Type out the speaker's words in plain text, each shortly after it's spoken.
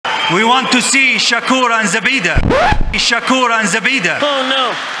We want to see Shakur and Zepeda. Shakur and Zepeda. Oh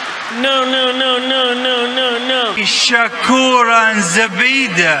no. No, no, no, no, no, no, no. Shakur and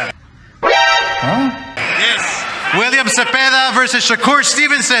Zepeda. Huh? Yes. William Zepeda versus Shakur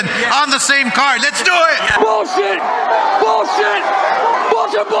Stevenson on the same card. Let's do it. Bullshit. Bullshit.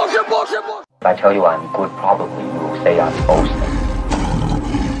 Bullshit, bullshit, bullshit, bullshit. If I tell you I'm good, probably you will say I'm boasting.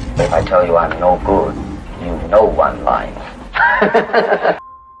 But if I tell you I'm no good, you know one line.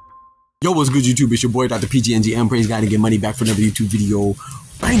 Yo, what's good, YouTube? It's your boy, Dr. PGNGM. Praise God to get money back for another YouTube video.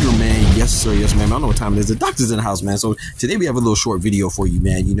 Banger, man. Yes, sir. Yes, man. I don't know what time it is. The doctor's in the house, man. So today we have a little short video for you,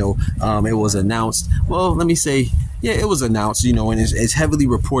 man. You know, it was announced. Well, let me say, yeah, it was announced, you know, and it's heavily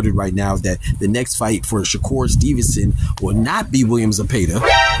reported right now that the next fight for Shakur Stevenson will not be William Zepeda.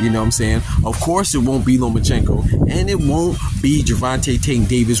 You know what I'm saying? Of course, it won't be Lomachenko, and it won't be Gervonta Tank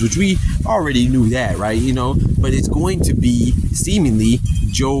Davis, which we already knew that, right? You know, but it's going to be seemingly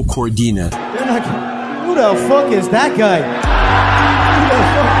Joe Cordina. Who the fuck is that guy? Who the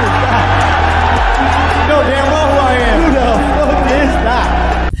fuck is that? You know damn well who I am. Who the fuck is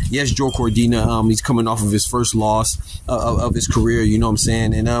that? Yes, Joe Cordina, he's coming off of his first loss of his career, you know what I'm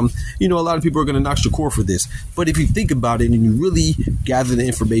saying? And, you know, a lot of people are going to knock Shakur for this. But if you think about it and you really gather the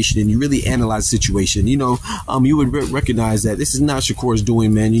information and you really analyze the situation, you know, you would recognize that this is not Shakur's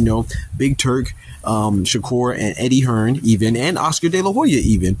doing, man. You know, Big Turk, Shakur, and Eddie Hearn even, and Oscar De La Hoya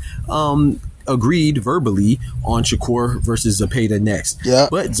even, agreed verbally on Shakur versus Zepeda next. Yeah.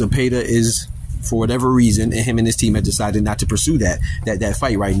 But Zepeda is, for whatever reason, and him and his team have decided not to pursue that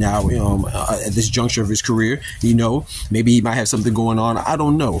fight right now, at this juncture of his career. You know, maybe he might have something going on. I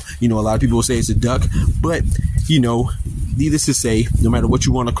don't know. You know, a lot of people will say it's a duck, but, you know, needless to say, no matter what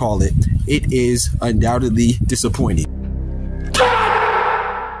you want to call it, it is undoubtedly disappointing.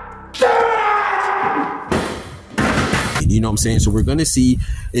 You know what I'm saying? So we're going to see,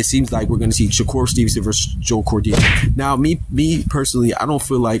 it seems like we're going to see Shakur Stevenson versus Joe Cordina. Now, me personally, I don't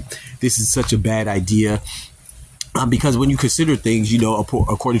feel like this is such a bad idea. Because when you consider things, you know,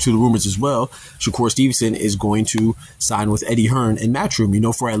 according to the rumors as well, Shakur Stevenson is going to sign with Eddie Hearn in Matchroom, you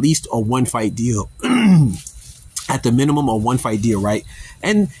know, for at least a one-fight deal. At the minimum, a one-fight deal, right?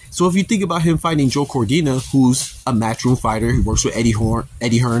 And so if you think about him fighting Joe Cordina, who's a Matchroom fighter, who works with Eddie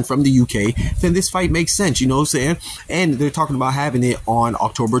Hearn from the UK, then this fight makes sense, you know what I'm saying? And they're talking about having it on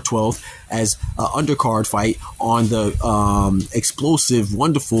October 12th as an undercard fight on the explosive,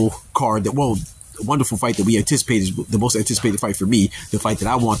 wonderful card that, well, wonderful fight that we anticipated, the most anticipated fight for me, the fight that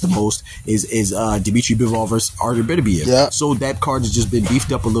I want the most is Dimitri Bivol versus Artur Beterbiev. Yeah. So that card has just been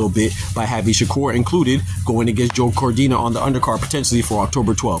beefed up a little bit by having Shakur included going against Joe Cordina on the undercard potentially for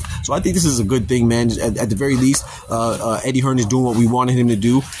October 12th. So I think this is a good thing, man. At the very least, Eddie Hearn is doing what we wanted him to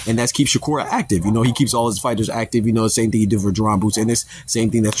do, and that's keep Shakur active. You know, he keeps all his fighters active. You know, the same thing he did for Jerome Boots, and this same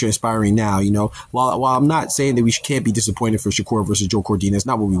thing that's transpiring now. You know, while I'm not saying that we can't be disappointed for Shakur versus Joe Cordina, it's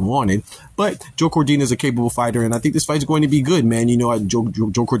not what we wanted, but Joe Cordina is a capable fighter, and I think this fight is going to be good, man. You know, Joe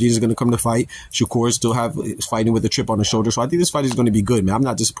Cordina is going to come to fight. Shakur still is fighting with a chip on his shoulder, so I think this fight is going to be good, man. I'm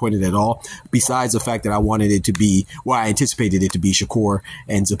not disappointed at all, besides the fact that I wanted it to be, well, I anticipated it to be Shakur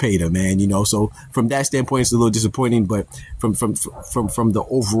and Zepeda, man. You know, so from that standpoint, it's a little disappointing, but from the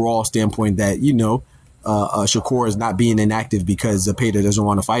overall standpoint that, you know, Shakur is not being inactive because Zepeda doesn't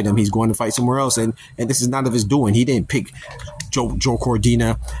want to fight him. He's going to fight somewhere else, and this is none of his doing. He didn't pick Joe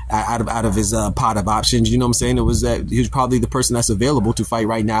Cordina out of his pot of options. You know what I'm saying? It was that he was probably the person that's available to fight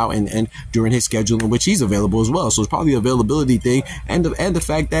right now, and during his schedule in which he's available as well. So it's probably an availability thing, and the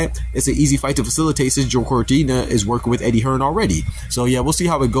fact that it's an easy fight to facilitate since Joe Cordina is working with Eddie Hearn already. So yeah, we'll see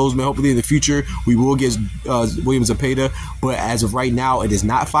how it goes, man. Hopefully in the future we will get William Zepeda, but as of right now, it is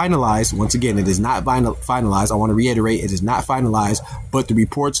not finalized. Once again, it is not finalized. I want to reiterate, it is not finalized, but the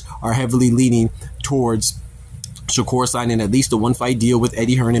reports are heavily leaning towards Shakur signing at least a one-fight deal with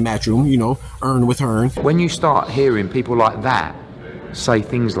Eddie Hearn in Matchroom, you know, earn with Hearn. When you start hearing people like that say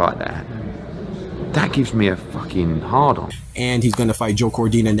things like that, that gives me a fucking hard-on. And he's going to fight Joe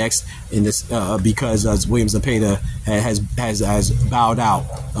Cordina next in this because William Zepeda has bowed out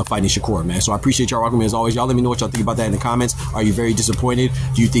of fighting Shakur, man. So I appreciate y'all rocking me as always. Y'all let me know what y'all think about that in the comments. Are you very disappointed?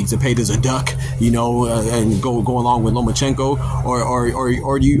 Do you think Zepeda's a duck, you know, and go along with Lomachenko, or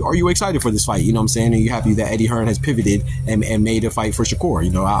are you excited for this fight? You know what I'm saying? Are you happy that Eddie Hearn has pivoted and made a fight for Shakur?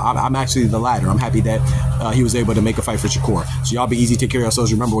 You know, I'm actually the latter. I'm happy that he was able to make a fight for Shakur. So y'all be easy, take care of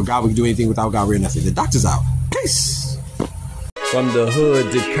yourselves. Remember, with God we can do anything, without God we're nothing. The doctor's out. Peace. From the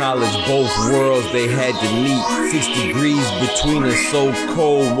hood to college, both worlds they had to meet. 6 degrees between us, so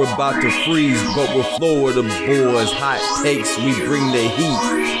cold we're about to freeze. But we're Florida boys, hot takes, we bring the heat.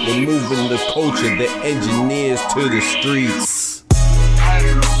 We're moving the culture, the engineers to the streets.